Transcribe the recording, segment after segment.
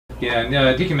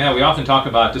Yeah, Deacon Matt, we often talk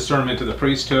about discernment to the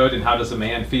priesthood and how does a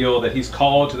man feel that he's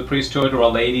called to the priesthood or a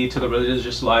lady to the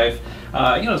religious life.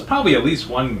 There's probably at least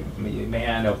one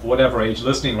man of whatever age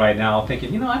listening right now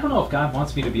thinking, I don't know if God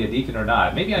wants me to be a deacon or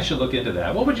not. Maybe I should look into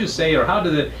that. What would you say, or how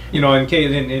did it,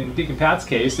 in Deacon Pat's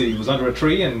case, he was under a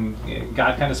tree and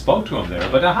God kind of spoke to him there.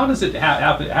 But how does it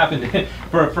happen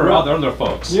for other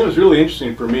folks? It was really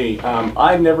interesting for me.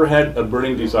 I never had a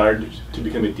burning desire to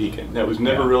become a deacon. That was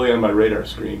never really on my radar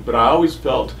screen. But I always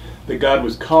felt that God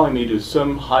was calling me to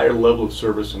some higher level of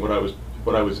service than what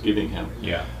I was giving Him.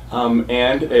 Yeah.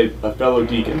 And a fellow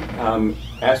deacon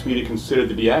asked me to consider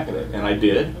the diaconate, and I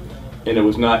did. And it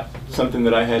was not something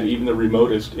that I had even the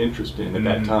remotest interest in at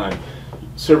that time.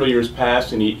 Several years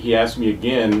passed, and he asked me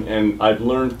again, and I've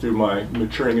learned through my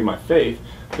maturing in my faith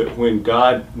that when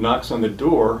God knocks on the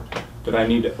door, that I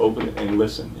need to open it and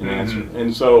listen and answer.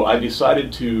 And so I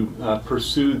decided to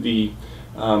pursue the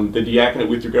diaconate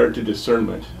with regard to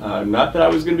discernment. Not that I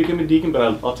was going to become a deacon, but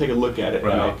I'll take a look at it.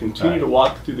 Right. And I'll continue to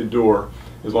walk through the door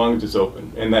as long as it's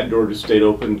open. And that door just stayed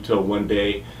open until one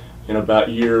day, in about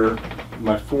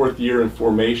my 4th year in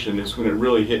formation, is when it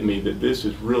really hit me that this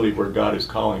is really where God is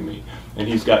calling me. And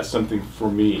He's got something for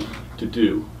me to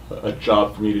do, a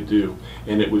job for me to do,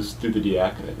 and it was through the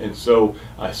diaconate. And so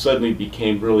I suddenly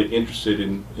became really interested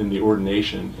in the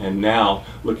ordination, and now,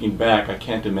 looking back, I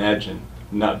can't imagine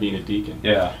not being a deacon.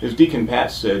 Yeah. As Deacon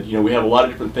Pat said, we have a lot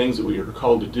of different things that we are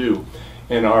called to do,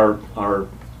 and our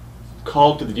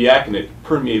call to the diaconate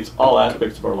permeates all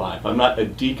aspects of our life. I'm not a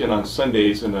deacon on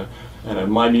Sundays and a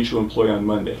MiMutual employee on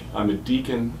Monday. I'm a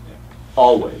deacon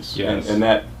always, yes. and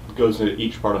that goes into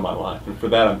each part of my life, and for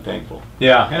that I'm thankful.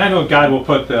 Yeah, and I know God will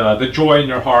put the joy in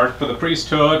your heart for the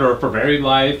priesthood or for married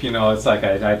life. It's like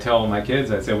I tell my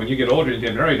kids, I say, when you get older and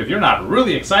get married, if you're not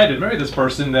really excited to marry this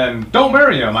person, then don't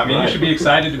marry him. I mean, right. You should be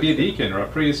excited to be a deacon or a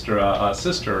priest or a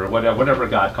sister or whatever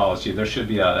God calls you. There should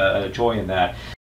be a joy in that.